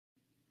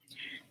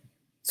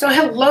So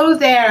hello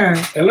there.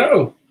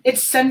 Hello.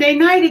 It's Sunday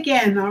night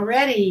again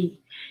already.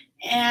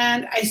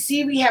 And I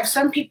see we have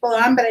some people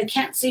on, but I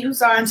can't see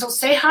who's on. So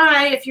say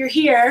hi if you're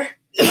here.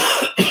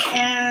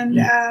 And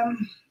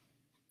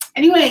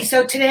anyway,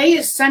 so today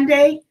is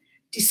Sunday,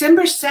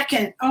 December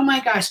 2nd. Oh my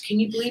gosh,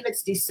 can you believe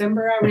it's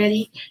December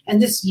already?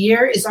 And this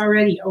year is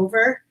already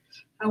over.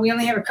 We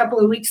only have a couple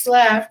of weeks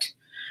left.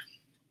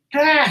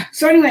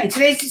 So anyway,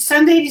 today's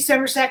Sunday,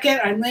 December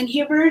 2nd. I'm Lynn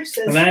Huber.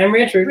 And I'm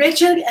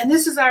Richard. And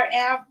this is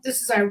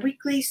our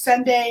weekly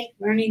Sunday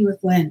Learning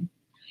with Lynn.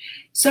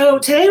 So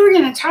today we're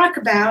going to talk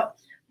about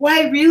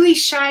why really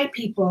shy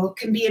people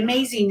can be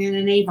amazing in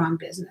an Avon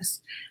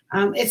business.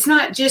 It's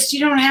not just,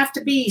 you don't have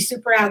to be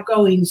super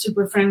outgoing,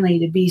 super friendly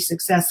to be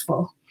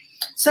successful.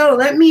 So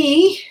let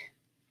me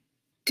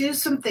do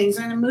some things.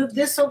 I'm going to move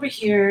this over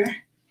here.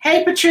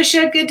 Hey,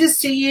 Patricia, good to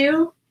see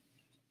you.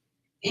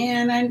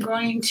 And I'm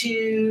going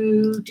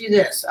to do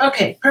this.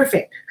 Okay,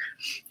 perfect.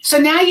 So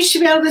now you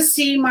should be able to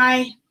see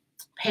my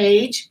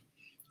page.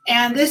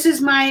 And this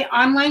is my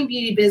online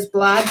beauty biz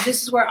blog.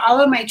 This is where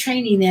all of my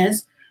training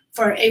is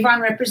for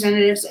Avon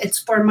representatives. It's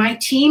for my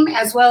team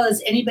as well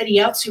as anybody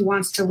else who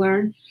wants to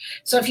learn.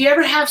 So if you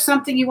ever have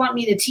something you want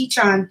me to teach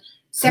on,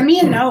 send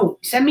me a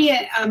note. Send me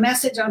a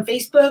message on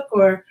Facebook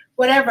or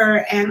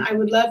whatever, and I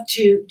would love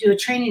to do a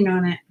training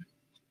on it.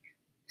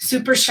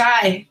 Super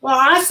shy. Well,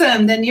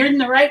 awesome. Then you're in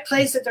the right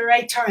place at the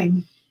right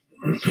time.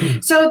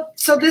 So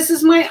this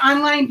is my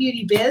online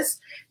beauty biz.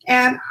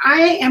 And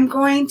I am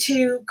going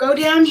to go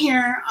down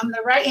here on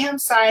the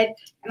right-hand side,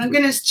 and I'm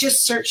going to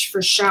just search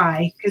for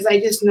shy because I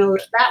just know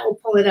that will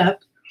pull it up.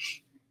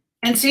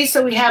 And see,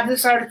 so we have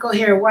this article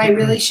here, why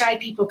really shy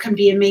people can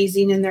be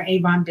amazing in their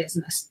Avon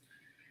business.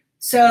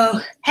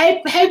 So,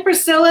 hey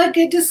Priscilla,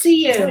 good to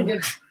see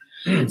you.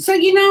 So,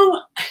 you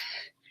know,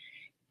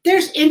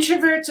 there's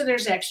introverts and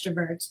there's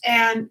extroverts.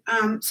 And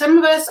some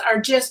of us are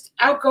just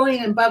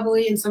outgoing and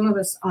bubbly, and some of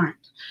us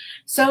aren't.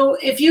 So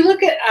if you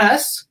look at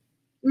us,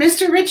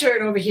 Mr.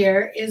 Richard over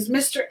here is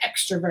Mr.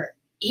 Extrovert.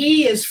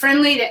 He is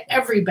friendly to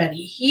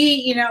everybody.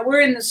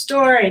 We're in the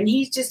store and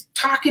he's just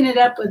talking it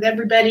up with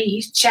everybody.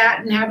 He's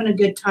chatting, having a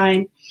good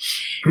time.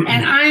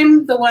 And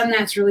I'm the one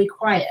that's really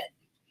quiet.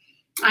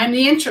 I'm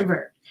the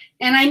introvert.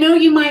 And I know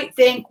you might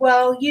think,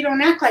 well, you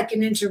don't act like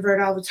an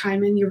introvert all the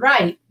time, and you're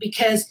right,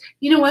 because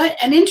you know what?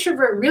 An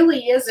introvert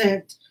really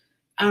isn't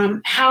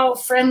how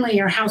friendly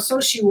or how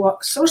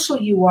social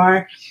you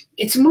are.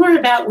 It's more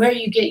about where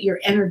you get your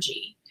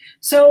energy.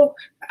 So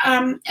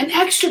an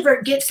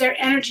extrovert gets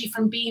their energy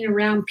from being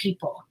around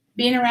people,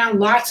 being around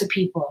lots of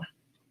people.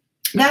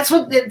 That's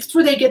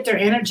where they get their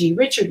energy.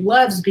 Richard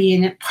loves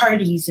being at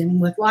parties and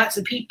with lots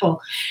of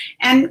people.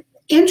 And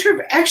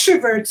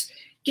extroverts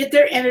get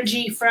their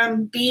energy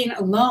from being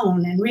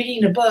alone and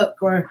reading a book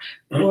or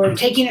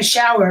taking a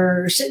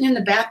shower or sitting in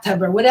the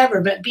bathtub or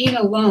whatever, but being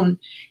alone.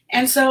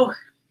 And so,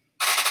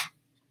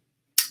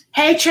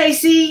 hey,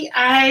 Tracy,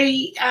 are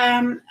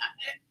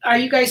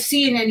you guys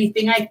seeing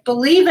anything? I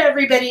believe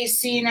everybody is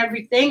seeing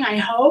everything, I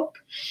hope.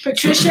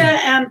 Patricia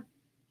and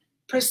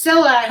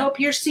Priscilla, I hope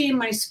you're seeing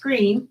my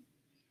screen.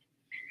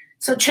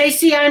 So,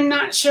 Tracy, I'm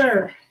not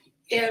sure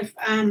if...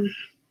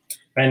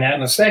 Find out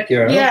in a sec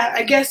here. Yeah,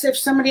 I guess if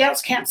somebody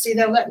else can't see,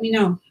 they'll let me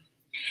know.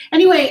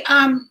 Anyway,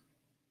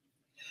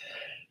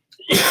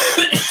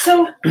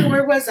 so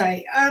where was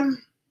I?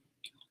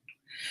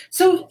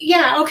 So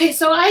yeah, okay.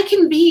 So I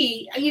can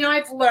be,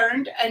 I've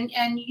learned,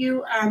 and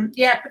you,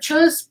 yeah,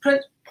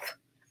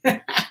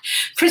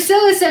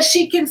 Priscilla says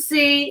she can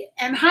see,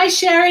 and hi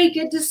Sherry,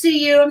 good to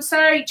see you. I'm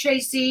sorry,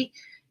 Tracy,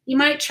 you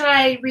might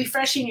try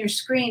refreshing your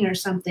screen or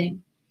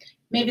something.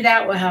 Maybe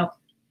that will help.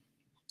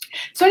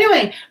 So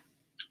anyway.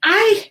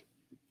 I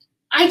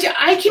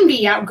can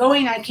be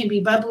outgoing, I can be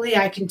bubbly,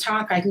 I can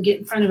talk, I can get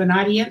in front of an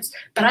audience,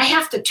 but I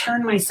have to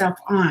turn myself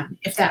on,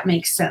 if that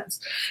makes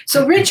sense.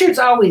 So Richard's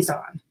always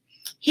on.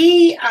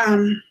 We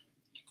go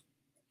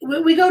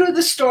to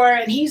the store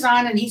and he's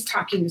on and he's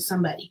talking to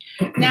somebody.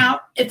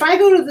 Now, if I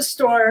go to the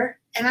store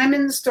and I'm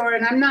in the store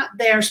and I'm not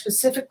there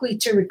specifically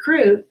to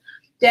recruit,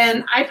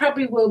 then I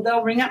probably will,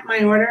 they'll ring up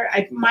my order.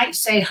 I might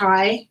say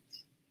hi.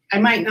 I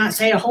might not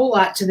say a whole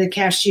lot to the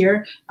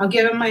cashier. I'll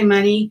give him my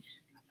money.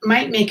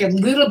 Might make a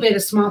little bit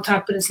of small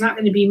talk, but it's not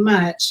going to be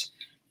much.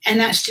 And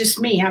that's just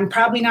me. I'm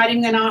probably not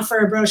even going to offer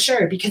a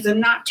brochure because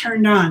I'm not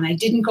turned on. I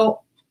didn't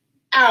go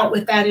out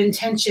with that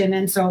intention,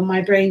 and so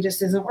my brain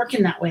just isn't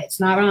working that way. It's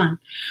not on.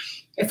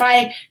 If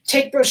I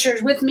take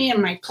brochures with me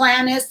and my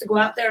plan is to go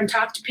out there and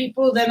talk to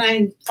people, then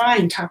I'm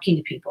fine talking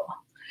to people.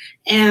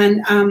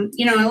 And,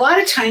 a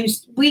lot of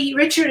times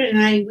Richard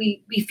and I,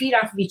 we feed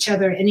off of each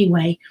other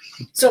anyway.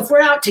 So if we're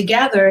out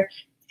together,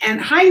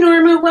 and hi,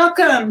 Norma,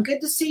 welcome.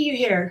 Good to see you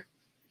here.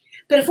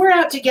 But if we're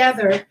out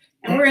together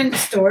and we're in the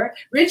store,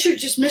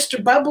 Richard's just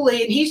Mr.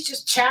 Bubbly and he's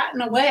just chatting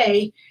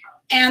away.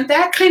 And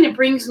that kind of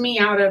brings me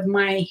out of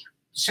my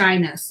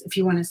shyness, if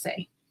you want to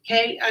say.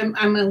 Okay,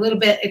 I'm a little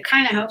bit, it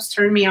kind of helps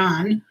turn me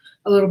on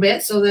a little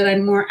bit so that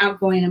I'm more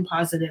outgoing and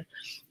positive.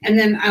 And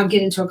then I'll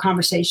get into a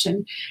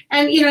conversation.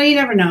 And, you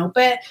never know.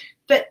 But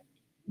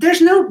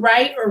there's no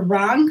right or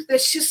wrong.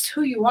 That's just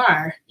who you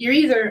are. You're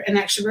either an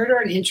extrovert or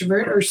an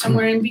introvert or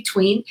somewhere in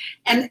between.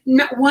 And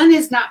one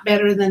is not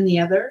better than the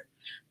other.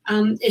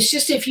 It's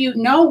just if you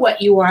know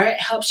what you are, it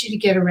helps you to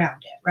get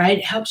around it, right?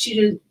 It helps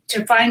you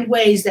to find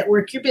ways that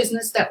work your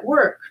business that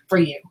work for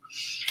you.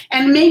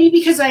 And maybe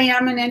because I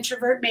am an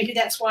introvert, maybe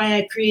that's why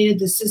I created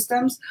the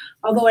systems,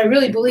 although I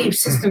really believe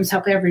systems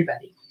help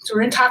everybody. So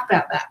we're going to talk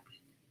about that.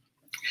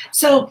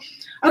 So,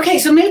 okay,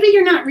 so maybe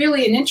you're not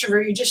really an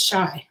introvert, you're just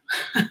shy.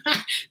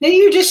 Maybe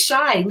you're just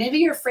shy. Maybe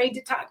you're afraid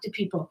to talk to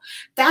people.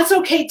 That's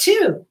okay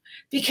too,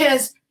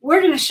 because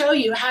we're going to show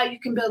you how you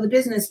can build a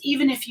business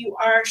even if you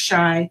are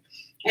shy.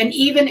 And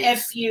even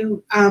if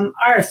you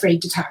are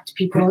afraid to talk to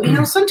people, you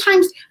know,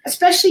 sometimes,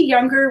 especially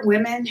younger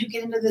women who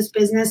get into this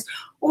business,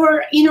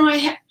 or, you know,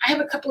 I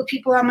have a couple of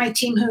people on my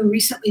team who are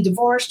recently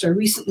divorced or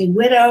recently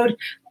widowed,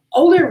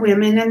 older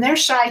women, and they're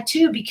shy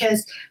too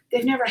because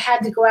they've never had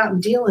to go out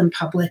and deal in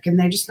public and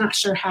they're just not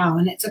sure how.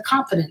 And it's a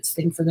confidence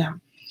thing for them.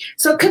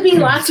 So it could be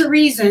lots of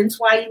reasons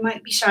why you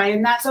might be shy,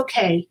 and that's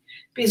okay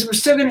because we're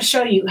still going to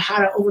show you how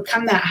to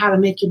overcome that, how to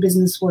make your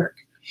business work.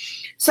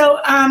 So,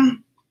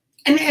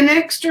 an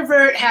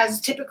extrovert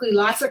has typically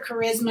lots of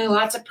charisma,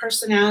 lots of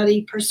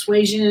personality,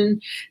 persuasion.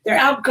 They're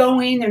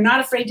outgoing. They're not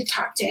afraid to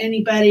talk to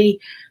anybody.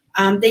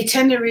 They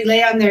tend to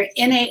rely on their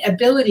innate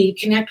ability to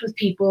connect with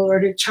people or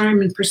to charm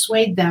and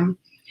persuade them.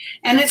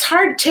 And it's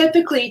hard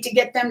typically to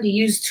get them to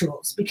use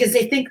tools because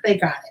they think they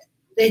got it.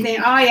 They think,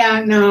 oh,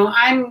 yeah, no,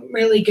 I'm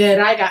really good.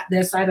 I got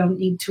this. I don't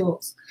need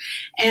tools.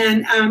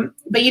 And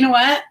but you know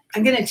what?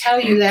 I'm going to tell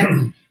you that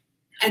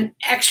an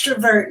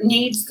extrovert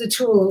needs the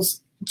tools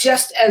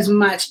just as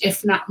much,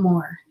 if not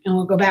more. And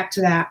we'll go back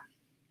to that.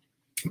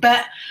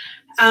 But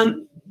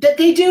that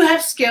they do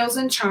have skills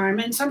and charm,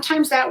 and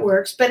sometimes that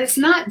works, but it's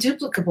not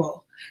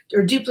duplicable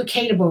or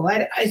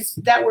duplicatable.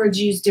 That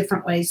word's used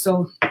different ways,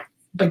 so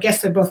I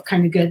guess they're both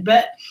kind of good.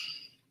 But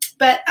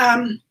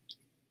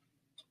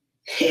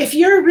if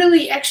you're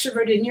really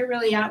extroverted and you're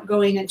really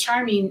outgoing and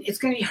charming, it's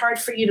going to be hard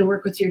for you to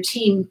work with your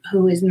team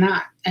who is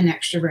not an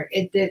extrovert.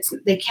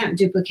 They can't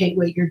duplicate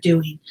what you're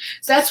doing.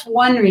 So that's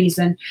one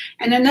reason.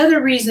 And another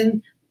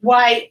reason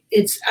why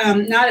it's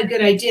not a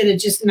good idea to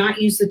just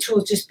not use the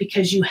tools just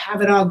because you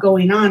have it all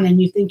going on and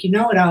you think you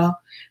know it all,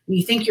 and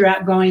you think you're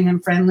outgoing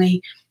and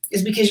friendly,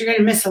 is because you're going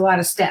to miss a lot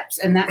of steps,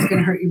 and that's going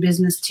to hurt your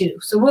business too.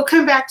 So we'll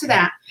come back to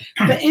that.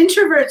 But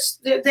introverts,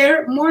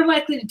 they're more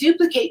likely to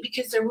duplicate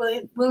because they're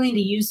willing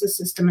to use the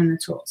system and the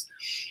tools.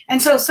 And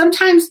so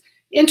sometimes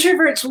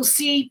introverts will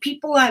see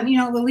people on, you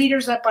know, the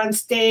leaders up on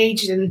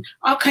stage and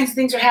all kinds of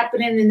things are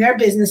happening in their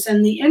business,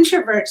 and the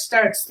introvert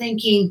starts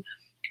thinking,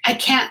 I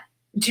can't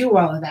do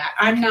all of that.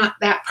 I'm not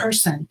that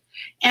person.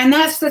 And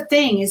that's the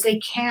thing, is they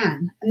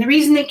can. And the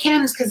reason they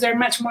can is because they're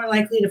much more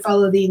likely to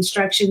follow the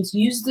instructions,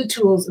 use the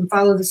tools, and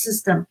follow the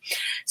system.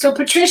 So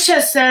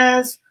Patricia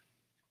says,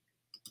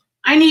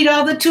 I need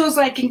all the tools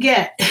I can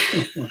get.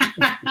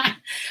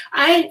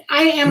 I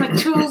am a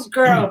tools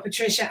girl,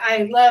 Patricia.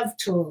 I love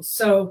tools.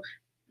 So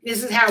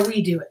this is how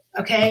we do it,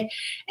 okay?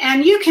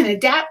 And you can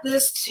adapt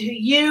this to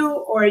you,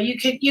 or you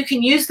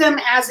can use them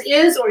as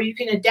is, or you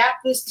can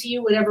adapt this to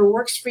you, whatever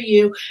works for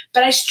you.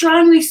 But I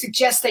strongly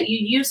suggest that you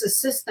use a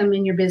system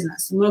in your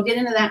business, and we'll get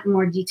into that in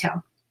more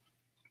detail.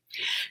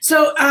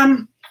 So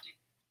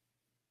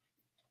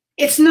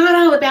it's not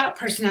all about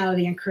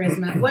personality and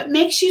charisma. What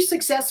makes you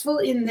successful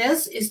in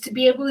this is to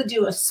be able to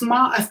do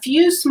a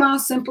few small,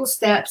 simple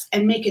steps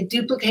and make it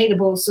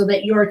duplicatable so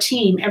that your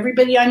team,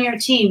 everybody on your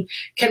team,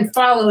 can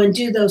follow and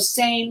do those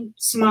same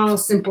small,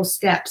 simple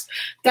steps.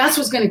 That's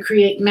what's going to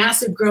create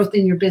massive growth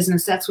in your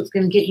business. That's what's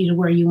going to get you to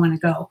where you want to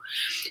go.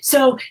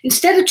 So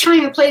instead of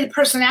trying to play the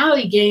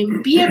personality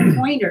game, be a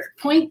pointer.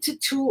 Point to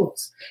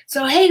tools.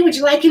 So, hey, would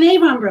you like an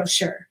Avon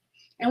brochure?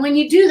 And when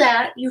you do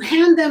that, you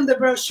hand them the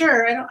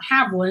brochure. I don't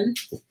have one.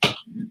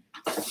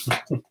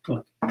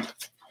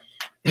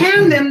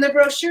 Hand them the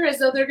brochure as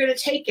though they're going to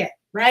take it,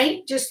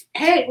 right? Just,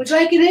 hey, would you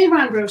like an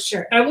Avon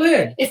brochure? I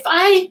would. If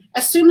I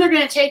assume they're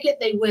going to take it,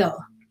 they will.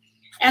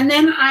 And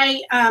then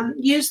I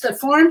use the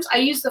forms. I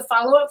use the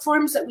follow-up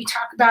forms that we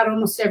talk about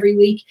almost every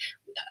week.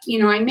 You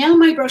know, I mail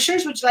my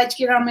brochures. Would you like to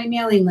get on my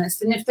mailing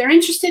list? And if they're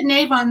interested in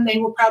Avon, they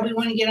will probably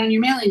want to get on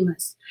your mailing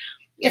list.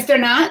 If they're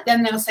not,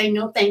 then they'll say,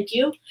 no, thank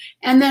you.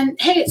 And then,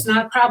 hey, it's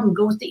not a problem.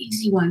 Go with the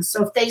easy ones.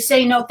 So if they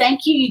say, no,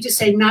 thank you, you just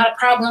say, not a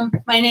problem.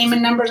 My name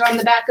and number's on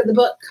the back of the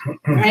book,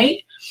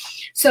 right?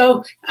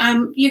 So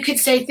you could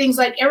say things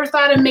like, ever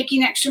thought of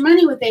making extra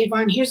money with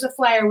Avon? Here's a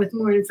flyer with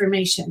more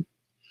information.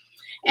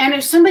 And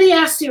if somebody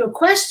asks you a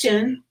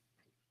question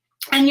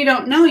and you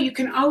don't know, you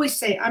can always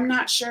say, I'm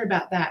not sure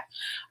about that.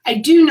 I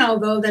do know,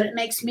 though, that it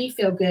makes me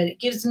feel good. It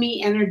gives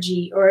me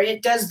energy, or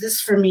it does this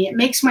for me. It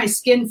makes my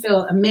skin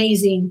feel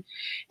amazing,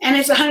 and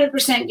it's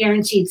 100%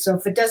 guaranteed. So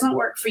if it doesn't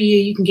work for you,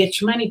 you can get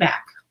your money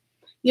back.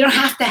 You don't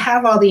have to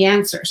have all the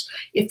answers.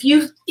 If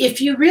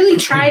you really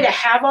try to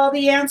have all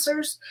the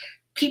answers,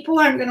 people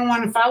aren't going to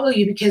want to follow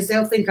you because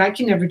they'll think, I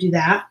can never do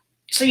that.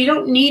 So you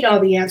don't need all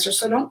the answers.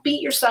 So don't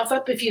beat yourself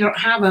up if you don't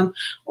have them.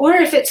 Or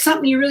if it's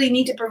something you really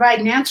need to provide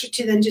an answer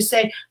to, then just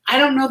say, I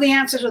don't know the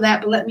answer to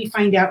that, but let me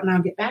find out and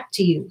I'll get back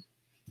to you.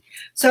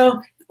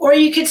 So, or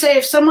you could say,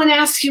 if someone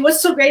asks you,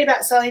 what's so great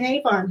about selling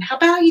Avon? How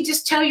about you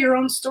just tell your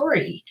own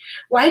story?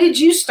 Why did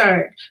you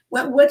start?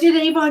 What did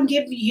Avon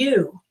give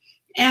you?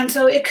 And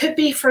so it could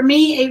be, for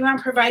me, Avon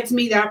provides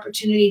me the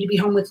opportunity to be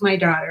home with my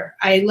daughter.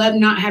 I love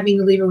not having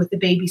to leave her with the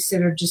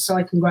babysitter just so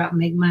I can go out and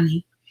make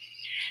money.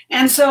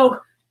 And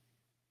so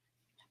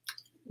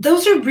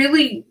those are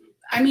really,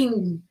 I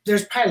mean,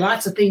 there's probably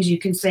lots of things you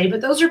can say, but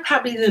those are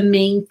probably the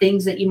main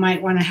things that you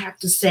might want to have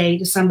to say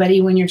to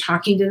somebody when you're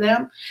talking to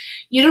them.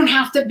 You don't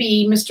have to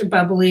be Mr.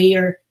 Bubbly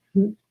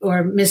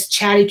or Miss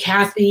Chatty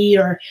Cathy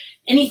or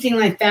anything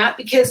like that,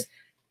 because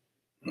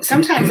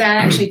sometimes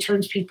that actually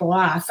turns people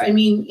off. I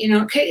mean, you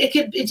know,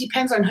 it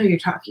depends on who you're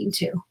talking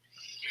to.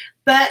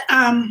 But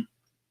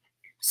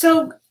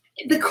so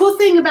the cool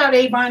thing about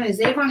Avon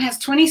is Avon has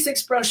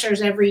 26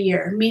 brochures every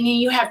year,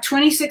 meaning you have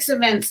 26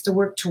 events to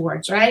work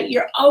towards, right?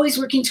 You're always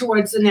working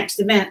towards the next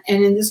event.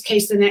 And in this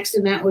case, the next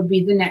event would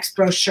be the next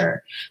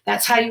brochure.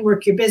 That's how you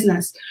work your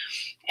business.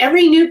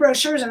 Every new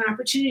brochure is an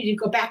opportunity to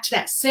go back to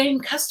that same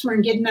customer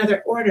and get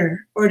another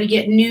order, or to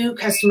get new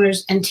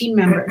customers and team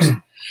members.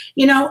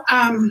 You know,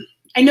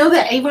 I know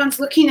that Avon's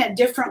looking at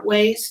different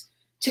ways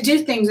to do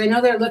things. I know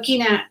they're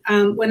looking at,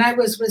 when I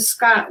was with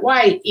Scott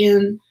White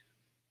in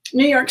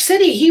New York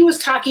City, he was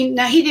talking,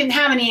 now he didn't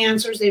have any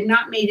answers. They've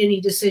not made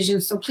any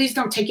decisions. So please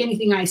don't take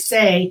anything I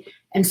say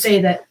and say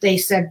that they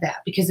said that,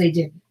 because they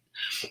didn't.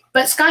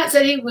 But Scott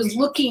said he was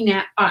looking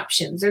at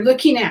options. They're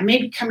looking at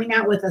maybe coming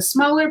out with a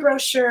smaller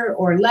brochure,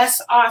 or less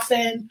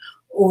often,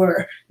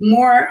 or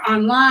more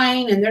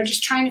online. And they're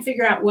just trying to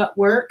figure out what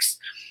works.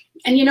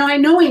 And, you know, I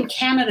know in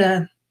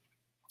Canada,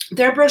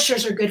 their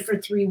brochures are good for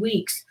 3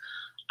 weeks.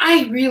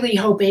 I really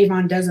hope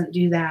Avon doesn't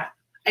do that.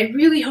 I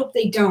really hope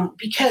they don't,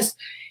 because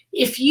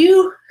if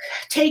you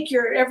take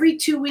your every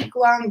 2 week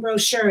long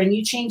brochure and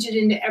you change it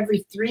into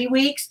every 3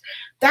 weeks,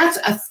 that's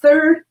a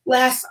third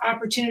less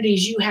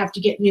opportunities you have to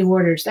get new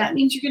orders. That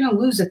means you're going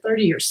to lose a third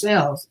of your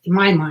sales, in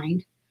my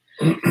mind.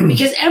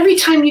 Because every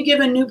time you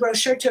give a new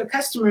brochure to a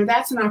customer,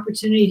 that's an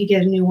opportunity to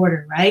get a new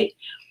order, right?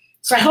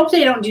 So I hope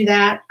they don't do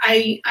that.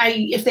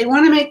 If they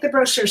want to make the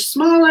brochure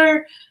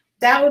smaller,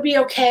 that would be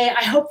okay.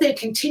 I hope they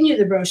continue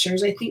the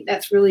brochures. I think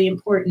that's really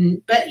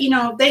important. But, you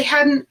know, they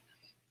haven't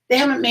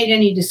made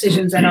any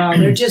decisions at all.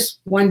 They're just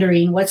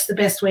wondering what's the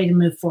best way to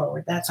move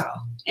forward. That's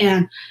all.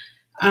 And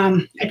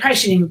I probably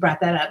shouldn't even brought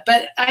that up.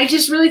 But I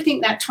just really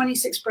think that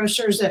 26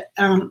 brochures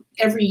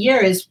every year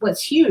is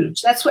what's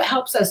huge. That's what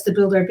helps us to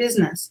build our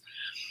business.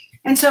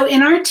 And so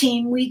in our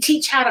team, we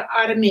teach how to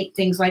automate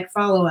things like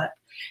follow-up.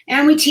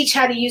 And we teach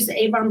how to use the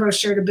Avon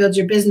brochure to build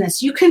your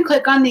business. You can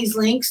click on these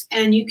links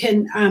and you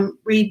can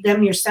read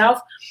them yourself.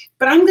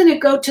 But I'm going to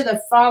go to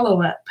the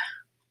follow-up.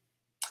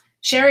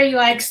 Sherry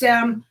likes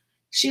them.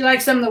 She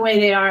likes them the way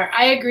they are.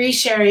 I agree,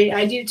 Sherry.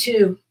 I do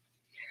too.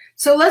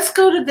 So let's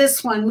go to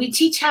this one. We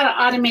teach how to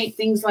automate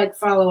things like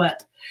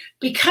follow-up,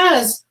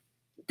 because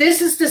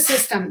this is the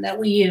system that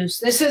we use.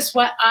 This is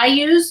what I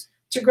use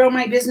to grow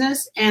my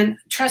business. And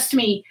trust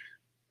me,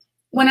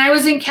 when I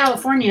was in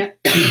California,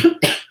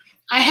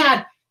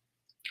 I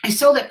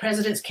sold at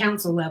President's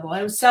Council level.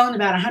 I was selling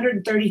about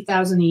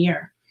 $130,000 a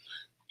year.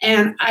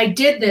 And I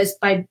did this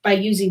by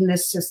using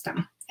this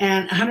system.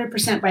 And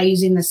 100% by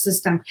using the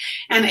system.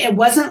 And it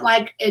wasn't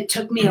like it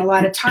took me a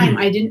lot of time.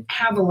 I didn't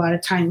have a lot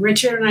of time.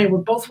 Richard and I were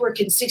both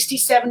working 60,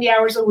 70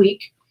 hours a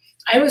week.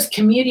 I was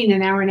commuting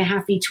an hour and a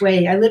half each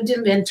way. I lived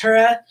in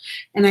Ventura,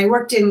 and I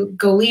worked in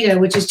Goleta,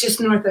 which is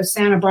just north of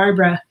Santa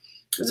Barbara.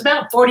 It was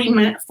about 40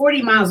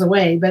 miles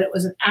away, but it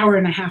was an hour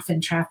and a half in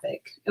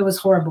traffic. It was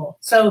horrible.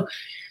 So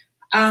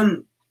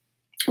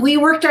we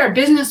worked our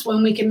business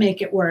when we could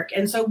make it work.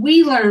 And so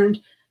we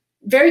learned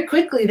very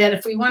quickly that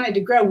if we wanted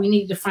to grow, we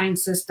needed to find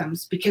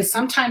systems, because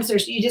sometimes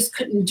you just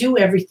couldn't do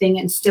everything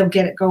and still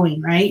get it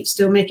going, right?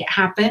 Still make it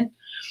happen.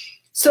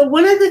 So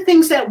one of the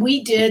things that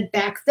we did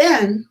back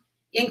then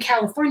in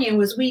California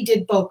was we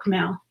did bulk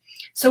mail.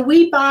 So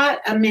we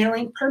bought a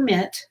mailing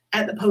permit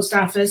at the post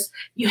office.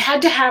 You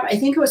had to have, I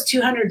think it was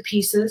 200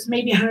 pieces,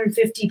 maybe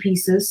 150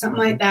 pieces, something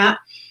like that.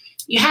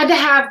 You had to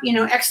have, you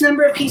know, X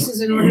number of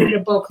pieces in order to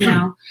bulk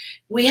mail.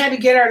 We had to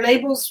get our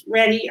labels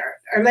ready.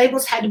 Our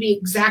labels had to be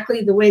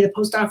exactly the way the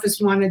post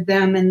office wanted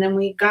them. And then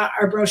we got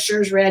our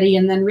brochures ready.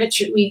 And then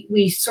Richard,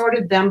 we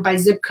sorted them by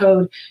zip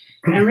code.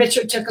 And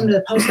Richard took them to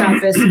the post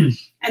office.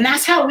 And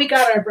that's how we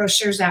got our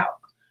brochures out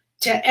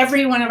to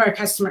every one of our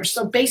customers.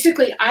 So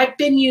basically, I've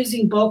been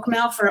using bulk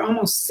mail for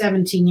almost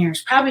 17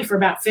 years, probably for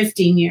about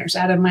 15 years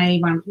out of my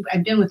Avon.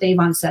 I've been with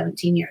Avon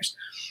 17 years.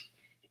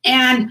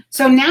 And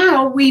so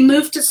now we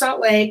moved to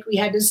Salt Lake. We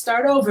had to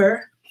start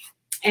over.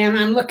 And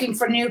I'm looking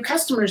for new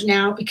customers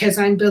now because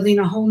I'm building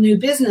a whole new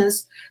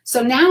business.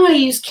 So now I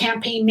use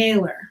Campaign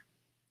Mailer.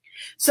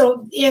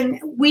 So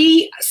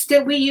we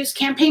use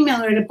Campaign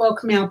Mailer to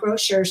bulk mail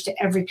brochures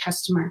to every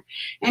customer.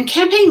 And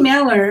Campaign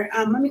Mailer,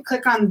 let me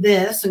click on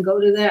this and go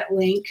to that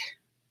link.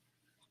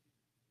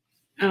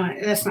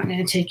 That's not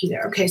going to take you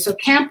there. Okay, so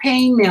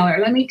campaign mailer.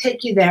 Let me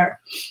take you there.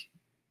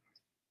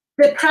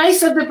 The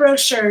price of the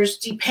brochures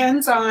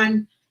depends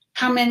on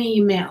how many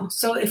you mail.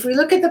 So if we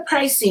look at the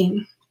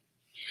pricing,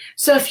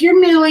 so if you're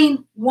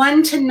mailing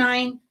 1 to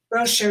 9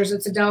 brochures,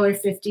 it's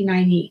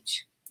 $1.59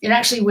 each. It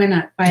actually went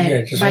up by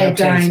a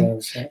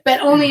dime,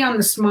 but only on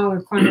the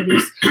smaller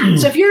quantities.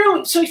 So if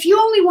you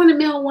only want to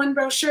mail 1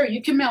 brochure,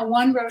 you can mail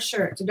 1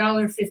 brochure. It's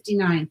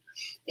 $1.59.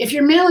 If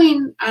you're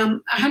mailing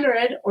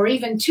 100 or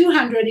even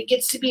 200, it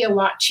gets to be a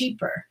lot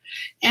cheaper.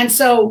 And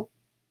so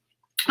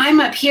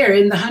I'm up here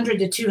in the 100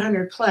 to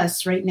 200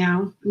 plus right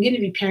now. I'm going to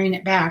be paring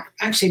it back.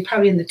 Actually,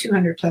 probably in the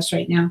 200 plus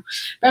right now.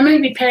 But I'm going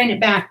to be paring it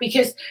back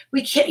because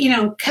we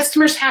can't,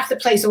 customers have to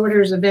place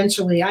orders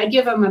eventually. I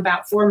give them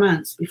about 4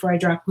 months before I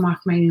drop them off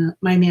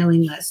my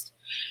mailing list.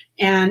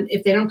 And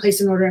if they don't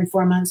place an order in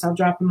 4 months, I'll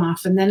drop them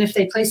off. And then if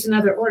they place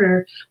another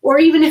order, or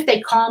even if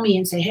they call me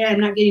and say, hey, I'm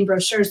not getting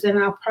brochures, then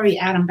I'll probably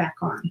add them back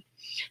on.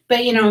 But,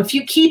 if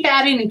you keep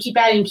adding and keep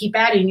adding and keep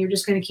adding, you're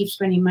just going to keep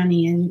spending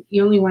money. And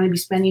you only want to be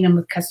spending them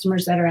with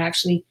customers that are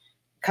actually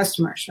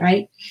customers,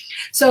 right?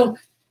 So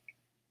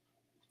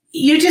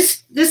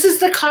this is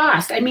the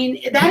cost. I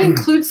mean, that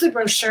includes the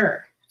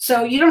brochure.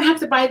 So you don't have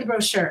to buy the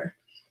brochure.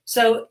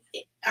 So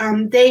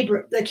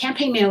the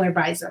campaign mailer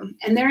buys them.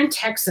 And they're in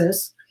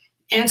Texas.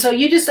 And so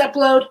you just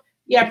upload.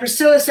 Yeah,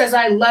 Priscilla says,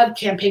 I love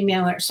campaign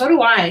mailer. So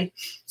do I.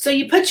 So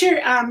you put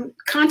your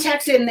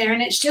contacts in there,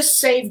 and it's just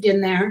saved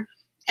in there.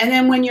 And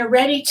then when you're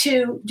ready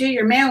to do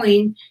your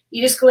mailing,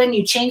 you just go in,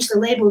 you change the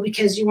label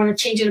because you want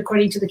to change it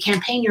according to the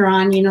campaign you're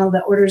on.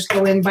 The orders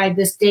go in by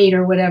this date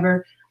or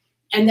whatever.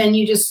 And then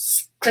you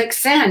just click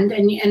send,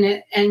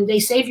 and they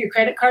save your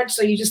credit card.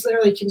 So you just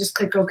literally can just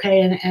click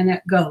OK, and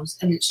it goes,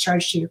 and it's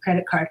charged to your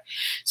credit card.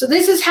 So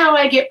this is how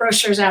I get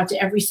brochures out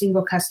to every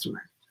single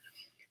customer.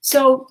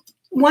 So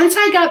once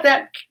I got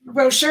that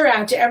brochure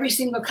out to every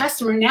single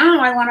customer, now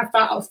I want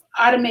to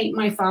automate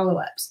my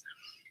follow-ups.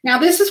 Now,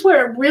 this is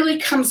where it really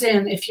comes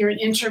in if you're an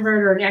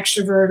introvert or an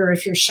extrovert, or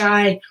if you're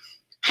shy.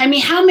 I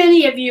mean, how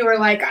many of you are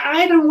like,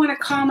 I don't want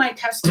to call my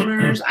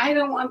customers. I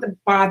don't want to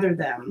bother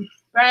them,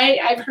 right?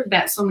 I've heard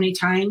that so many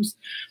times.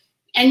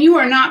 And you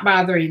are not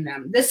bothering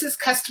them. This is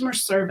customer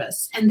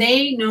service. And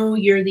they know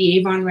you're the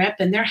Avon rep,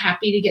 and they're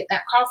happy to get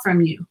that call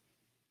from you.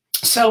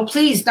 So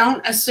please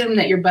don't assume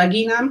that you're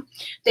bugging them.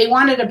 They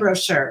wanted a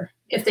brochure.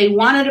 If they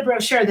wanted a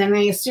brochure, then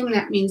I assume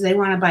that means they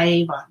want to buy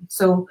Avon.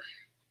 So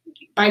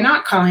by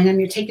not calling them,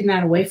 you're taking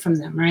that away from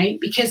them, right?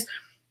 Because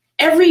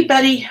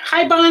everybody,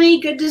 hi Bonnie,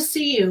 good to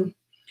see you.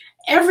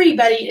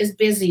 Everybody is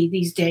busy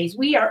these days.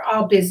 We are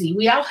all busy.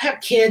 We all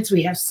have kids.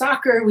 We have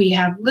soccer. We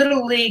have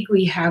Little League.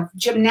 We have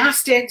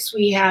gymnastics.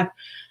 We have,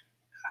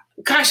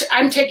 gosh,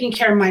 I'm taking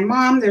care of my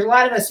mom. There's a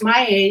lot of us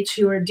my age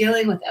who are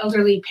dealing with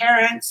elderly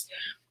parents.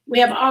 We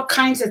have all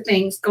kinds of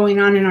things going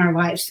on in our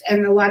lives.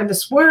 And a lot of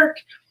us work.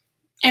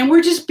 And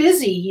we're just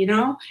busy,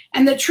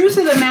 And the truth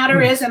of the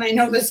matter is, and I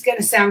know this is going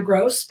to sound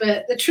gross,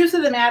 but the truth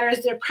of the matter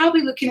is they're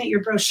probably looking at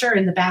your brochure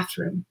in the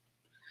bathroom.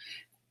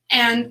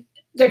 And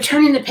they're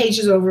turning the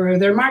pages over, or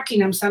they're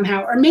marking them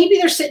somehow. Or maybe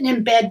they're sitting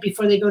in bed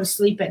before they go to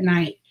sleep at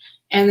night,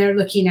 and they're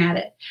looking at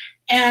it.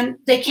 And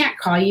they can't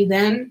call you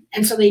then.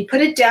 And so they put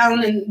it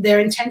down, and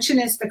their intention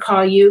is to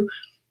call you.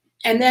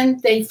 And then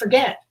they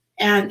forget.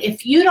 And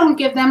if you don't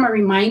give them a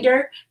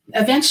reminder,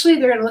 eventually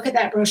they're going to look at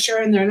that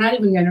brochure and they're not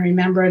even going to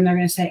remember, and they're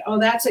going to say, oh,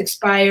 that's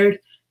expired,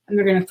 and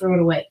they're going to throw it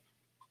away.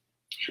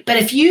 But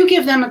if you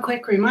give them a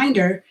quick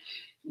reminder,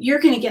 you're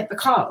going to get the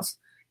calls.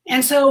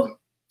 And so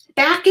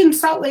back in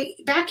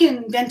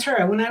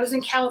Ventura, when I was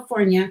in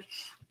California,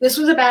 this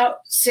was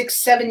about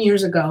 6-7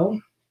 years ago.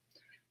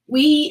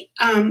 We,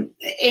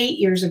 8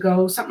 years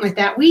ago, something like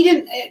that,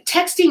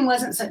 texting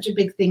wasn't such a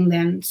big thing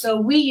then.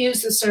 So we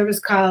used a service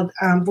called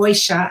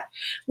Voice Shot,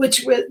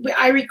 which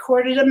I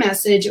recorded a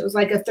message. It was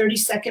like a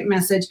 30-second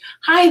message.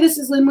 Hi, this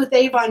is Lynn with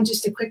Avon.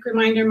 Just a quick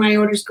reminder, my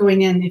order's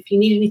going in. If you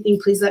need anything,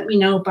 please let me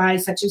know by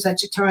such and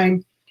such a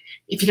time.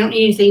 If you don't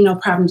need anything, no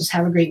problem. Just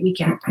have a great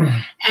weekend.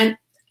 And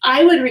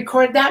I would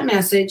record that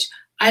message.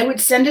 I would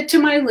send it to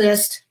my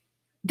list.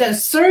 The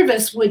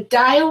service would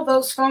dial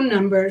those phone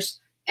numbers.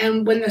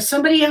 And when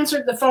somebody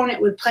answered the phone, it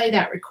would play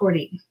that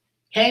recording,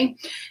 okay?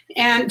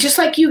 And just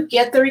like you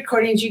get the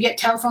recordings, you get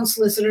telephone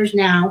solicitors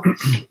now.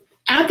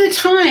 At the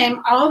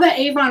time, all the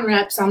Avon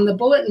reps on the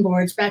bulletin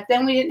boards, back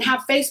then we didn't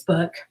have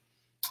Facebook,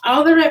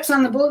 all the reps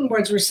on the bulletin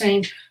boards were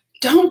saying,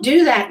 don't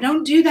do that,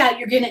 don't do that.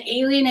 You're going to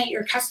alienate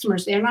your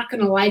customers. They're not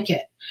going to like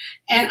it.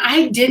 And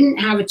I didn't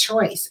have a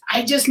choice.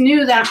 I just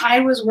knew that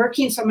I was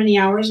working so many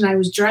hours and I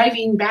was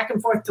driving back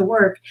and forth to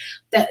work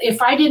that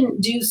if I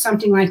didn't do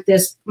something like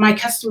this, my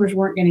customers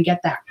weren't going to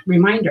get that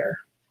reminder.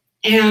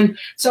 And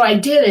so I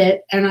did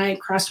it, and I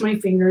crossed my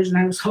fingers, and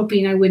I was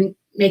hoping I wouldn't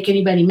make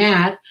anybody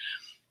mad.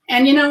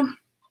 And,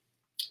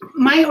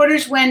 my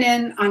orders went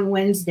in on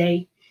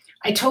Wednesday.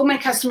 I told my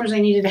customers I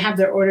needed to have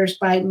their orders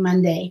by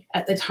Monday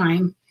at the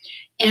time.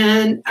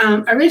 And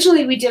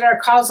originally we did our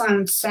calls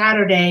on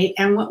Saturday,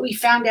 and what we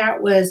found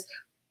out was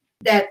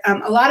that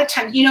a lot of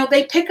times, you know,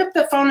 they pick up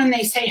the phone and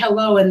they say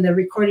hello and the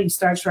recording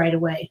starts right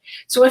away.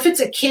 So if it's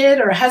a kid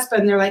or a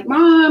husband, they're like,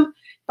 Mom,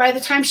 by the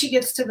time she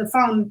gets to the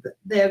phone,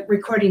 the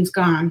recording's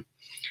gone.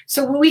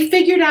 So we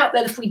figured out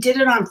that if we did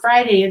it on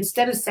Friday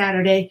instead of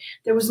Saturday,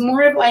 there was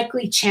more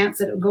likely chance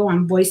that it would go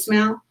on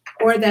voicemail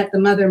or that the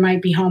mother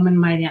might be home and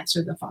might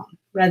answer the phone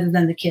rather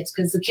than the kids,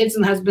 because the kids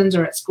and husbands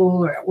are at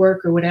school or at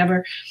work or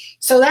whatever.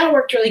 So that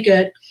worked really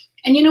good.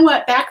 And you know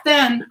what? Back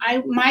then,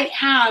 I might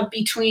have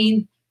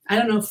between, I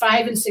don't know,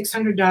 $500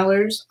 and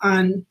 $600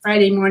 on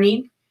Friday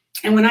morning.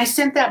 And when I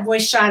sent that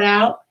voice shot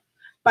out,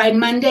 by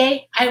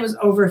Monday, I was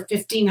over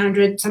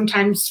 $1,500,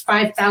 sometimes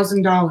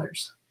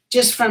 $5,000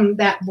 just from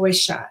that voice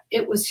shot.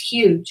 It was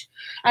huge.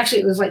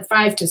 Actually, it was like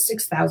 $5,000 to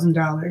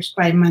 $6,000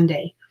 by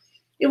Monday.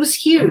 It was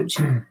huge.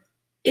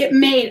 It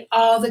made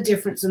all the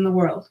difference in the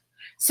world.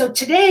 So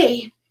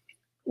today,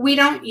 we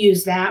don't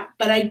use that,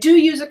 but I do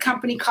use a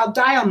company called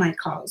Dial My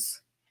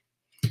Calls.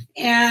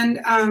 And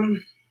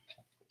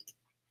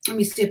let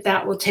me see if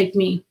that will take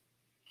me.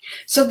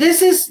 So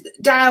this is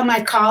Dial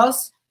My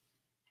Calls.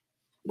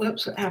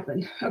 Whoops, what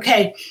happened?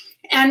 Okay.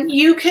 And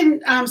you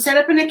can set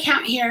up an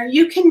account here.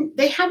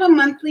 They have a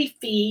monthly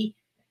fee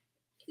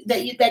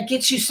that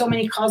gets you so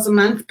many calls a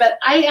month, but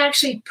I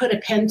actually put a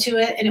pen to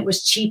it, and it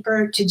was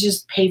cheaper to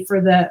just pay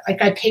for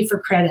I pay for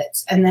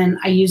credits and then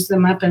I use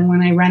them up, and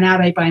when I run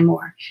out, I buy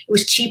more. It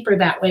was cheaper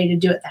that way to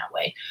do it that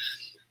way.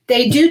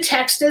 They do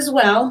text as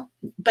well,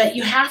 but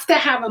you have to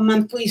have a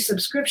monthly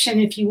subscription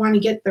if you want to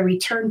get the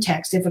return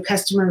text if a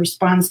customer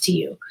responds to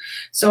you.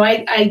 So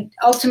I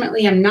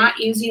ultimately am not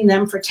using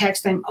them for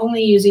text. I'm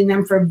only using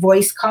them for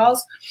voice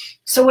calls.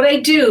 So what I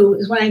do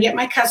is when I get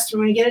my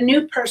customer, I get a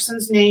new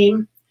person's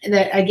name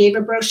that I gave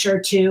a brochure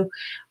to,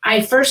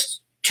 I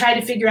first try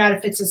to figure out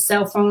if it's a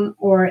cell phone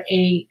or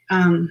a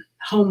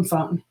home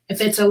phone. If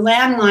it's a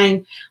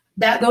landline,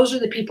 those are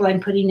the people I'm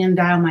putting in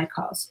Dial My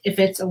Calls, if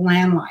it's a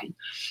landline.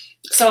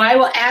 So I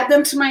will add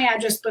them to my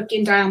address book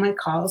in Dial My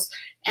Calls.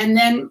 And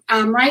then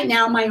right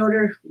now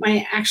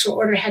my actual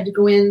order had to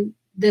go in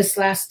this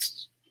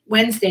last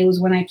Wednesday was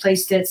when I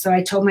placed it. So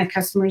I told my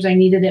customers I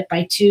needed it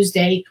by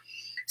Tuesday.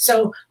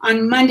 So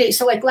on Monday,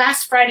 so like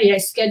last Friday, I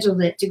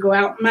scheduled it to go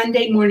out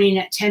Monday morning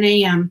at 10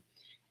 a.m.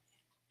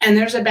 And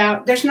there's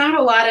not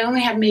a lot. I only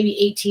have maybe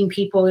 18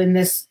 people in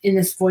this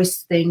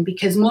voice thing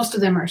because most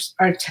of them are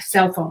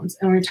cell phones.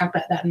 And we're going to talk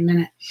about that in a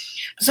minute.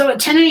 So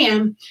at 10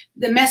 a.m.,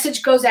 the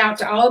message goes out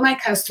to all of my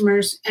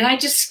customers, and I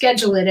just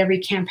schedule it every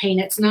campaign.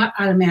 It's not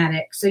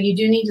automatic. So you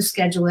do need to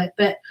schedule it,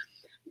 but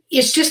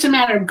it's just a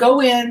matter of go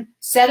in,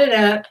 set it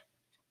up,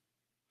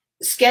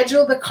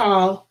 schedule the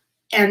call,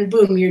 and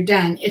boom, you're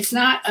done. It's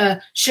not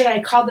should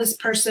I call this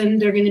person?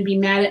 They're going to be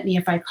mad at me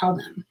if I call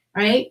them,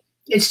 right?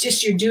 It's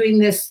just you're doing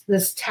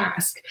this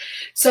task.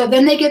 So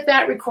then they get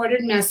that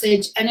recorded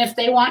message, and if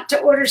they want to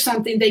order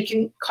something, they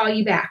can call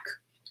you back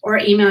or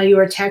email you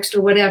or text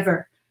or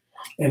whatever.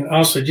 And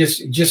also,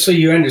 just so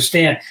you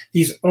understand,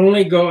 these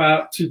only go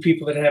out to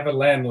people that have a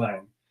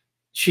landline.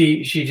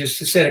 She just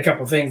said a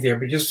couple things there,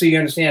 but just so you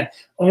understand,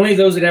 only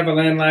those that have a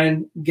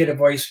landline get a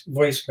voice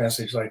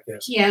message like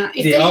this. Yeah.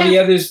 All the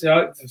others,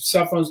 the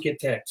cell phones get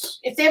texts.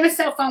 If they have a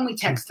cell phone, we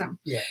text them.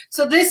 Yeah.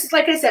 So this,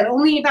 like I said,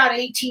 only about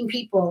 18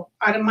 people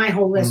out of my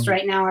whole list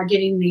right now are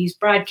getting these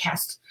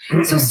broadcasts.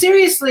 So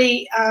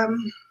seriously,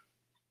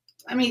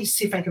 let me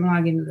see if I can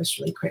log into this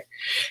really quick.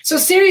 So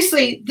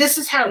seriously, this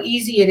is how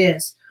easy it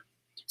is.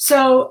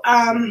 So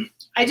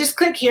I just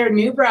click here,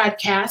 new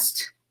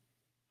broadcast.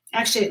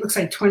 Actually, it looks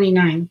like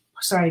 29.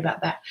 Sorry about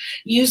that.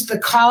 Use the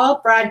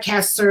call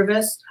broadcast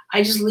service.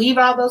 I just leave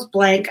all those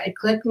blank. I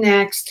click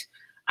next.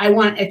 I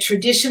want a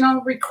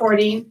traditional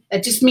recording.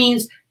 That just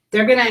means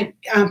they're going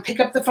to pick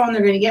up the phone.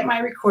 They're going to get my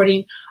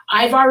recording.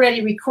 I've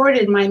already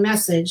recorded my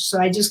message, so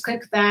I just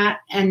click that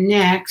and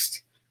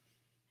next.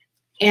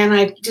 And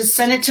I just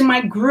send it to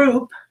my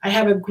group. I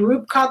have a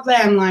group called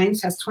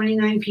Landlines. Has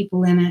 29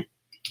 people in it.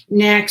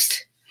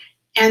 Next.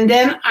 And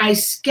then I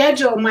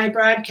schedule my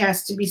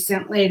broadcast to be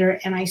sent later,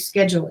 and I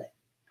schedule it.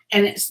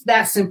 And it's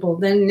that simple.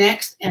 Then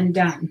next and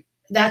done.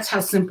 That's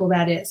how simple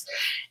that is.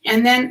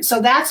 And then,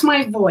 so that's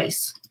my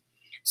voice.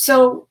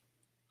 So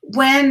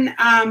when,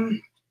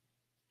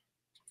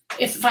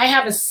 if I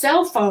have a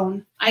cell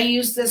phone, I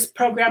use this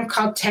program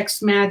called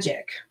Text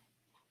Magic.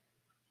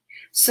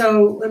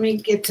 So let me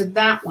get to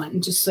that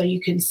one just so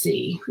you can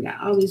see. We got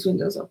all these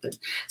windows open.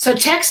 So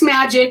Text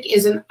Magic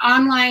is an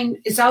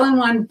online, it's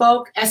all-in-one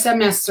bulk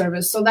SMS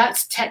service. So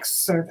that's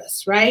text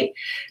service, right?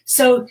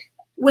 So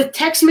with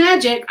Text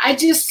Magic, I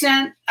just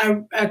sent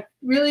a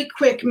really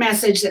quick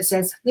message that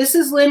says, this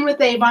is Lynn with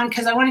Avon,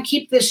 because I want to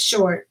keep this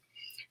short.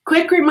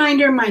 Quick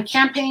reminder, my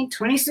campaign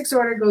 26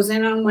 order goes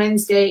in on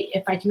Wednesday.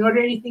 If I can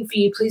order anything for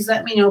you, please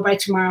let me know by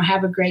tomorrow.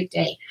 Have a great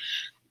day.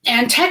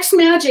 And Text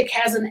Magic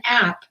has an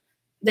app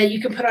that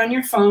you can put on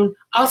your phone.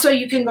 Also,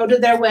 you can go to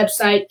their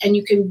website and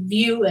you can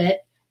view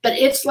it, but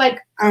it's like,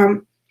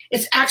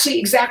 it's actually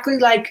exactly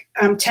like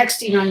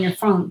texting on your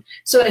phone.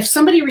 So if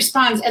somebody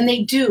responds, and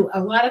they do,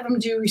 a lot of them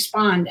do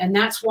respond, and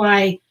that's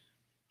why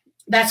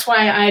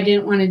I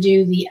didn't want to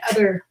do the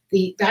other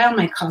the dial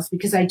my calls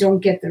because I don't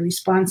get the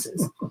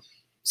responses.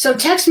 So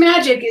Text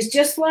Magic is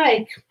just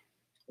like,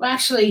 well,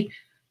 actually,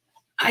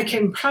 I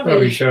can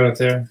probably show it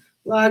there.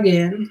 Log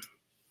in.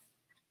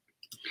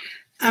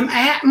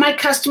 My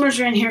customers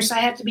are in here, so I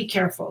have to be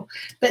careful.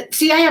 But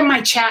see, I have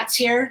my chats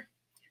here,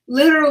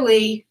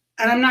 literally,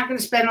 and I'm not going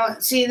to spend all.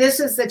 See, this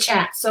is the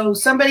chat. So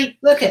somebody,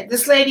 look at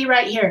this lady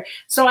right here.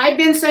 So I've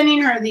been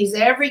sending her these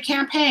every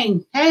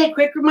campaign. Hey,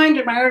 quick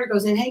reminder, my order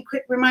goes in. Hey,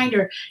 quick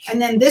reminder.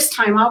 And then this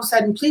time, all of a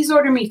sudden, please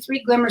order me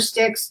 3 glimmer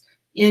sticks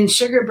in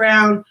sugar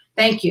brown.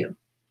 Thank you.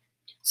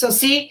 So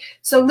see,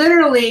 so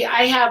literally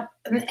I have,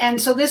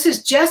 and so this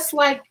is just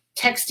like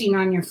texting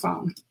on your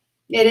phone.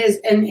 It is,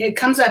 and it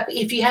comes up,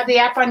 if you have the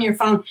app on your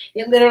phone,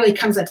 it literally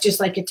comes up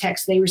just like a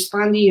text. They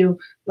respond to you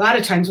a lot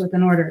of times with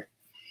an order.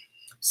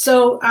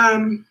 So,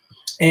 and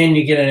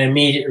you get an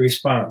immediate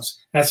response.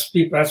 That's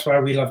why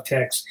we love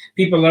text.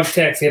 People love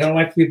text. They don't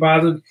like to be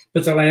bothered,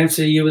 but they'll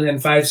answer you within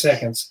 5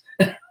 seconds.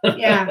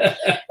 Yeah,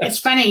 it's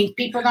funny.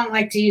 People don't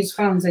like to use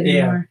phones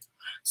anymore. Yeah.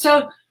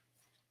 So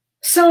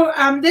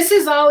this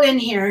is all in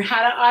here,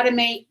 how to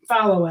automate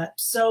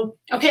follow-ups. So,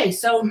 okay,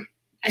 so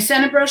I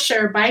send a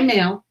brochure by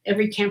mail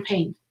every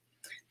campaign.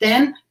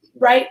 Then,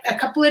 right a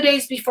couple of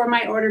days before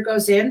my order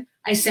goes in,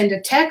 I send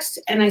a text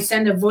and I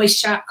send a voice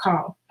shot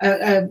call,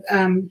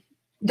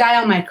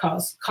 dial my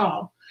calls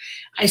call.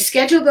 I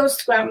schedule those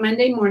throughout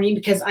Monday morning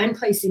because I'm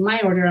placing my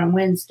order on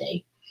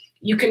Wednesday.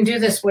 You can do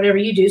this whatever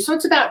you do. So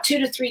it's about 2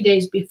 to 3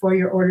 days before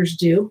your order's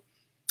due.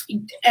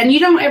 And you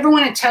don't ever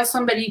want to tell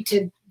somebody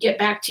to get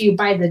back to you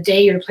by the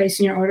day you're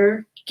placing your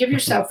order. Give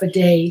yourself a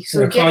day.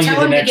 So tell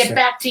them to get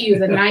back to you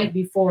the night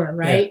before,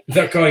 right? Yeah,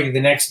 they'll call you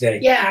the next day.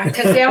 Yeah,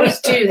 because they always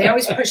do. They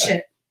always push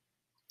it.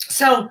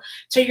 So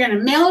you're going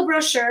to mail a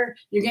brochure.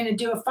 You're going to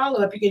do a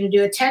follow-up. You're going to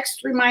do a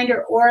text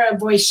reminder or a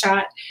voice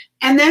shot.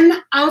 And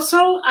then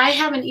also I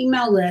have an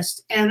email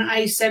list, and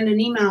I send an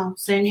email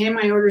saying, hey,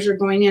 my orders are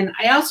going in.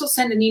 I also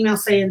send an email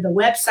saying the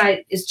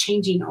website is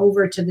changing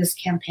over to this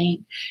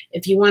campaign.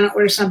 If you want to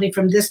order something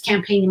from this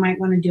campaign, you might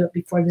want to do it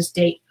before this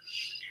date.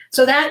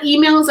 So that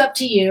email is up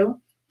to you.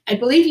 I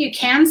believe you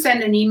can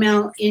send an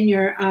email in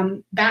your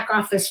back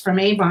office from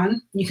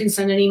Avon. You can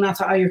send an email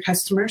to all your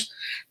customers.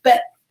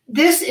 But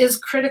this is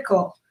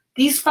critical.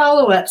 These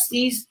follow-ups,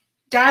 these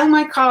dial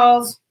my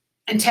calls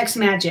and Text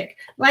Magic.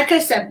 Like I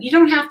said, you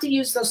don't have to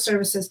use those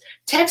services.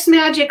 Text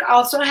Magic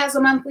also has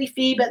a monthly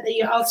fee, but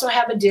you also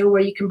have a deal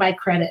where you can buy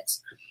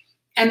credits.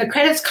 And the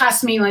credits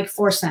cost me like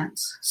 4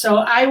 cents. So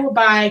I will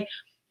buy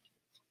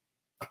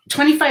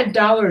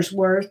 $25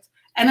 worth.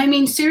 And I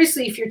mean,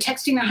 seriously, if you're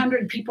texting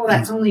 100 people,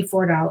 that's only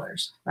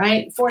 $4,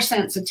 right? 4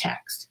 cents a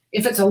text.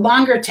 If it's a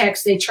longer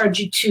text, they charge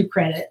you 2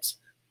 credits.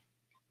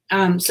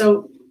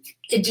 So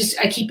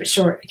I keep it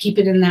short. I keep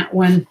it in that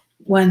one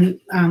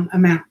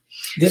amount.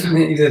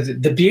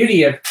 The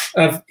beauty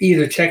of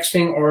either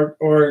texting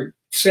or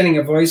sending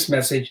a voice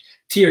message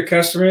to your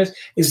customers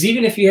is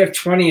even if you have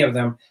 20 of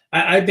them,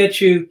 I bet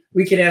you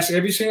we could ask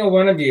every single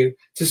one of you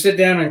to sit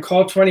down and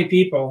call 20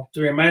 people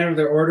to remind them of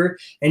their order,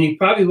 and you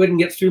probably wouldn't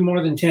get through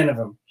more than 10 of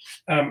them.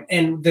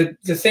 And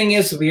the thing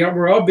is,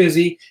 we're all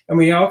busy and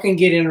we all can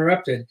get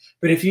interrupted.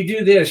 But if you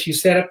do this, you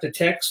set up the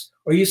text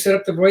or you set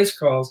up the voice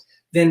calls,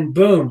 then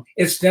boom,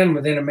 it's done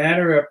within a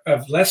matter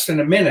of less than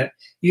a minute.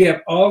 You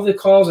have all the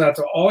calls out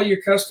to all your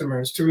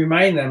customers to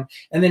remind them.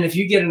 And then if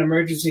you get an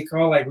emergency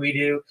call like we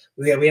do,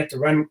 we have to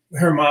run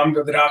her mom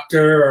to the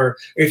doctor, or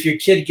if your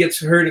kid gets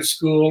hurt at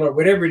school or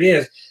whatever it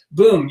is,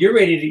 boom, you're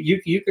ready to,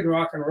 you can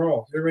rock and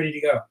roll. You're ready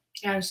to go.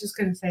 Yeah, I was just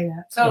going to say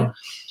that.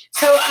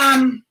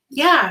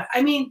 Yeah,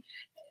 I mean,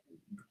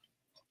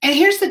 and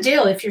here's the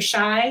deal. If you're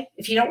shy,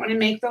 if you don't want to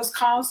make those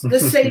calls,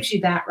 this saves you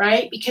that,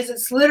 right? Because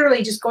it's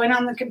literally just going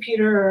on the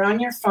computer or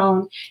on your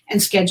phone and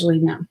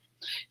scheduling them.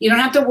 You don't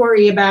have to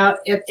worry about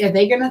if they're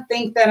going to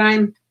think that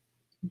I'm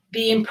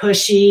being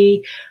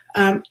pushy,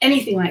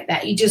 anything like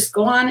that. You just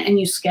go on and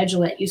you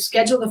schedule it. You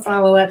schedule the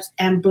follow-ups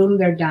and boom,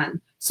 they're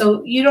done.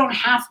 So you don't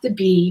have to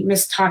be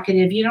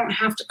mistalkative. You don't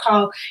have to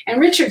call.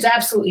 And Richard's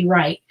absolutely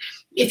right.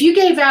 If you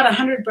gave out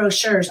 100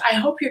 brochures, I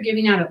hope you're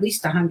giving out at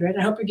least 100.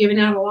 I hope you're giving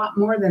out a lot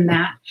more than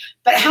that.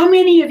 But how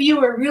many of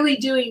you are really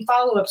doing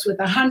follow-ups with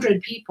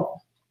 100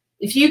 people?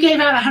 If you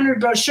gave out 100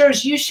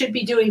 brochures, you should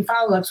be doing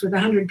follow-ups with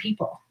 100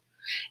 people.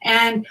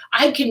 And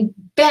I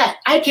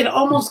can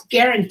almost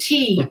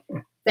guarantee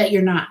that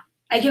you're not.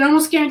 I can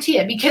almost guarantee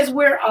it, because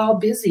we're all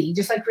busy.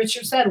 Just like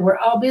Richard said, we're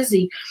all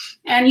busy.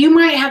 And you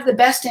might have the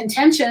best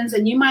intentions,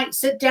 and you might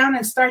sit down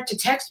and start to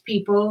text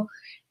people,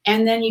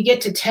 and then you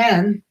get to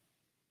 10,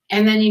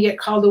 and then you get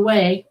called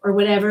away or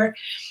whatever.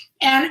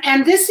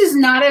 And this is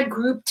not a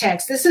group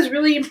text. This is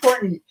really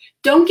important.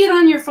 Don't get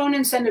on your phone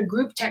and send a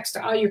group text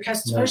to all your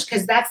customers,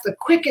 because that's the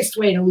quickest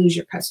way to lose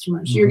your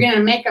customers. You're going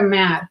to make them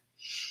mad.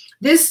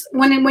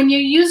 When you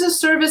use a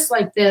service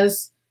like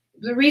this,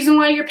 the reason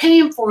why you're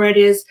paying for it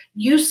is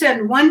you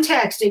send one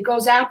text, it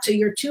goes out to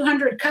your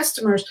 200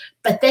 customers,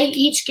 but they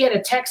each get a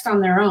text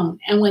on their own.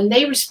 And when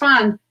they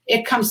respond,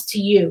 it comes to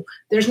you.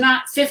 There's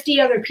not 50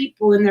 other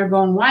people in there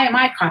going, why am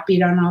I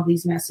copied on all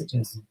these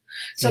messages?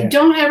 So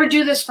don't ever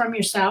do this from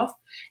yourself.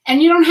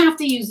 And you don't have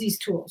to use these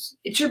tools.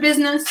 It's your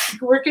business. You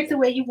can work it the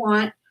way you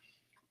want.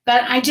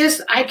 But I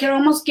can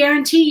almost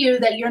guarantee you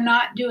that you're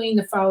not doing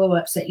the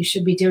follow-ups that you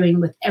should be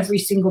doing with every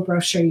single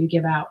brochure you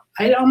give out.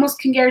 I almost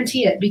can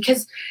guarantee it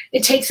because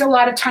it takes a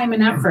lot of time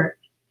and effort.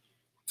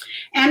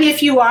 And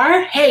if you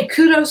are, hey,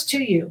 kudos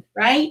to you,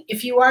 right?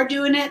 If you are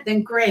doing it,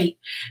 then great.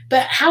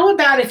 But how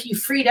about if you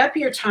freed up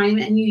your time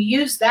and you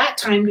use that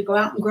time to go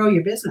out and grow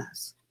your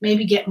business?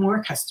 Maybe get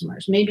more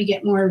customers, maybe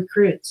get more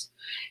recruits.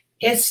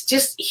 It's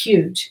just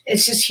huge.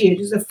 It's just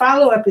huge. The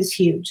follow-up is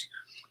huge.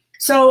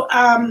 So,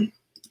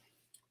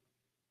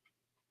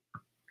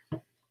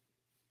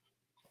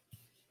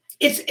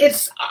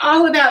 it's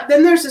all about,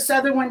 then there's this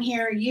other one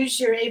here, use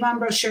your Avon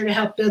brochure to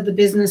help build the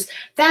business.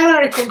 That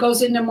article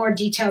goes into more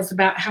details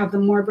about how the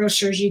more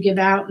brochures you give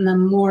out and the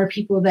more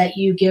people that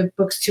you give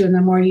books to and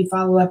the more you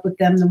follow up with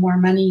them, the more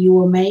money you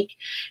will make.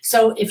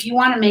 So if you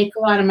want to make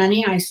a lot of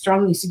money, I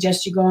strongly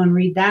suggest you go and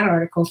read that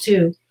article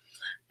too.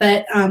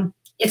 But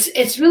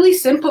it's really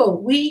simple.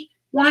 We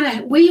want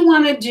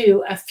to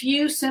do a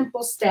few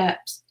simple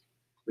steps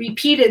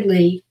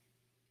repeatedly,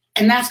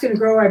 and that's going to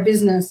grow our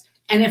business.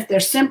 And if they're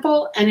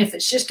simple and if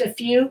it's just a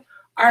few,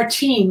 our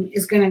team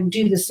is going to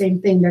do the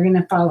same thing. They're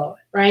going to follow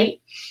it,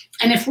 right?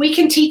 And if we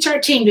can teach our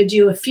team to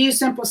do a few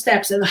simple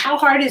steps, and how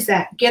hard is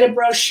that? Get a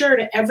brochure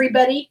to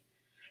everybody,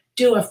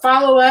 do a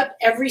follow-up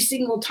every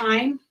single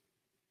time.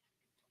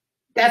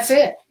 That's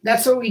it.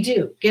 That's what we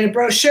do. Get a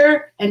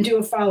brochure and do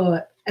a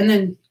follow-up. And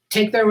then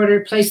take their order,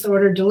 place the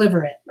order,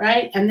 deliver it,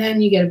 right? And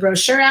then you get a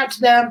brochure out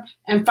to them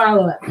and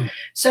follow up.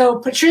 So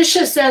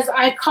Patricia says,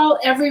 I call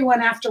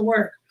everyone after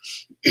work.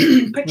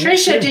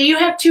 Patricia, do you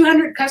have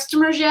 200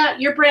 customers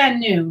yet? You're brand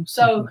new,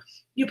 so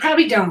you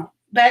probably don't.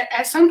 But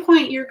at some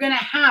point, you're going to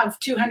have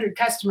 200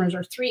 customers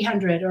or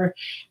 300 or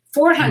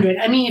 400.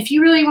 I mean, if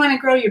you really want to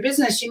grow your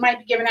business, you might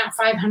be giving out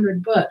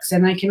 500 books,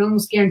 and I can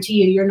almost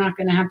guarantee you're not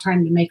going to have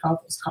time to make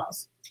all those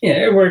calls.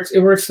 Yeah, it works.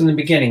 It works in the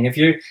beginning. If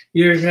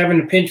you're having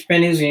to pinch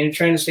pennies and you're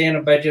trying to stay on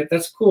a budget,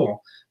 that's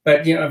cool.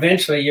 But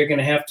eventually you're going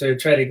to have to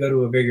try to go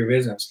to a bigger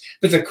business.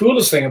 But the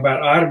coolest thing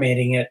about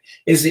automating it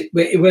is that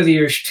whether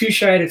you're too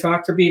shy to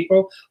talk to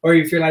people or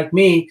if you're like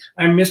me,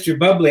 I'm Mr.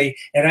 Bubbly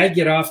and I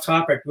get off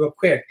topic real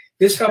quick.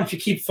 This helps you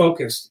keep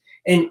focused.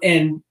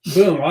 And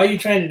boom, all you're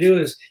trying to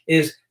do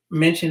is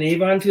mention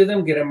Avon to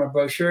them, get them a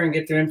brochure, and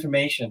get their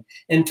information.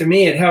 And to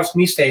me, it helps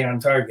me stay on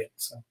target.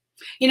 So.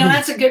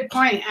 That's a good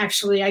point,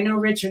 actually. I know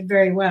Richard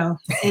very well,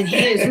 and he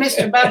is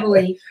Mr.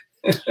 Bubbly.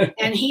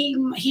 And he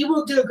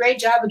will do a great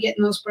job of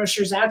getting those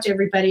brochures out to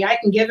everybody. I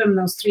can give him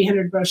those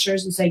 300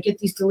 brochures and say, get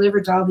these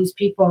delivered to all these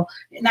people.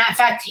 And in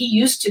fact, he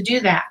used to do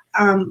that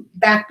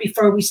back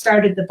before we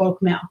started the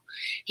bulk mail.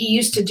 He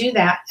used to do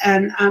that,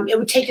 and it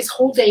would take his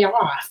whole day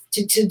off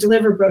to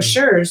deliver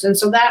brochures. And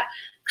so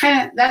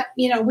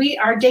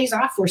our days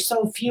off were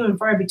so few and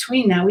far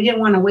between now. We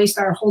didn't want to waste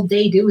our whole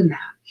day doing that.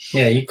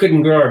 Yeah, you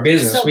couldn't grow our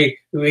business. So, we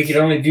could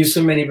only do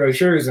so many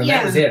brochures, and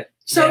that was it.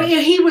 So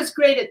he was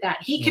great at that.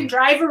 He can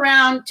drive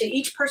around to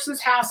each person's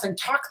house and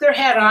talk their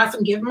head off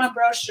and give them a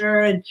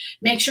brochure and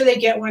make sure they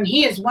get one.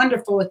 He is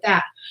wonderful with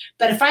that.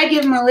 But if I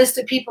give him a list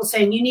of people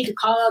saying, you need to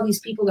call all these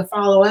people to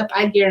follow up,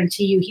 I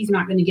guarantee you he's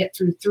not going to get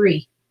through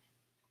 3.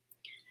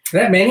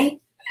 That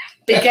many?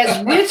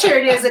 Because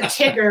Richard is a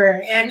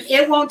Tigger, and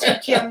it won't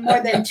take him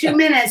more than 2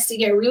 minutes to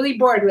get really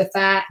bored with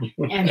that,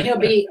 and he'll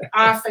be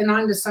off and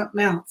on to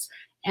something else.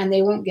 And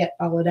they won't get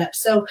followed up.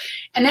 So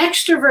an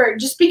extrovert,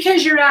 just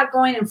because you're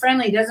outgoing and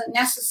friendly doesn't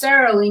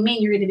necessarily mean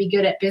you're going to be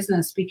good at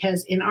business,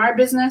 because in our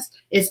business,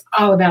 it's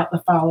all about the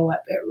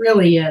follow-up. It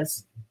really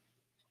is.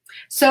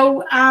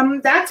 So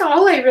that's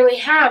all I really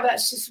have.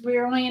 That's just,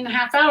 we're only in a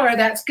half hour.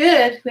 That's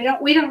good. We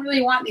don't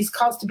really want these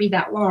calls to be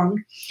that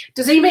long.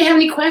 Does anybody have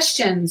any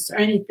questions or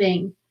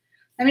anything?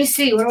 Let me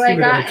see. What do I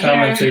got here?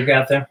 Comments you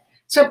got there.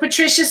 So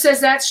Patricia says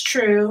that's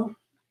true.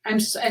 I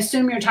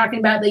assume you're talking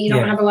about that you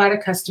don't have a lot of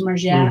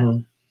customers yet.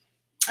 Mm-hmm.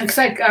 Looks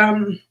like,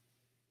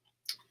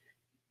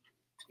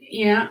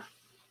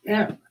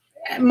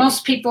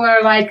 most people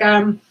are like,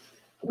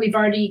 we've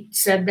already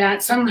said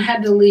that. Some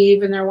had to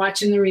leave and they're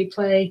watching the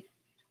replay.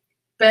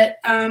 But,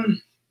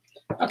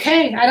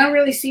 okay, I don't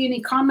really see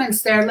any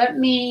comments there. Let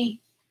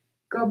me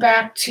go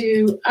back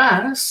to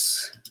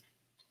us.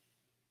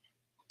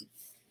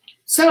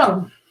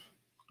 So,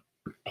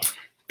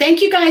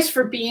 thank you guys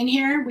for being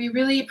here. We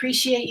really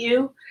appreciate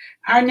you.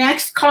 Our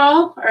next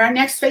call, or our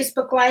next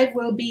Facebook Live,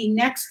 will be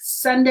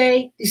next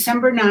Sunday,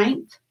 December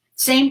 9th.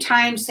 Same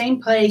time,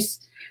 same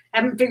place.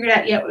 I haven't figured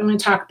out yet what I'm going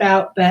to talk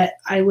about, but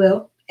I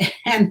will.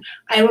 And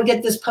I will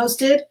get this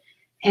posted.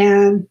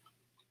 And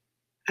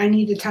I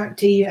need to talk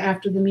to you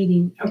after the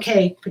meeting.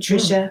 Okay,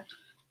 Patricia.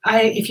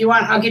 If you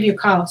want, I'll give you a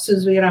call as soon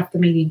as we get off the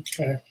meeting.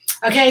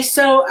 Okay,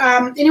 so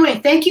anyway,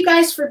 thank you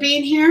guys for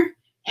being here.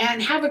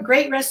 And have a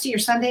great rest of your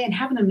Sunday and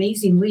have an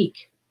amazing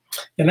week.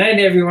 Good night,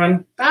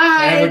 everyone. Bye.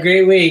 Have a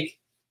great week.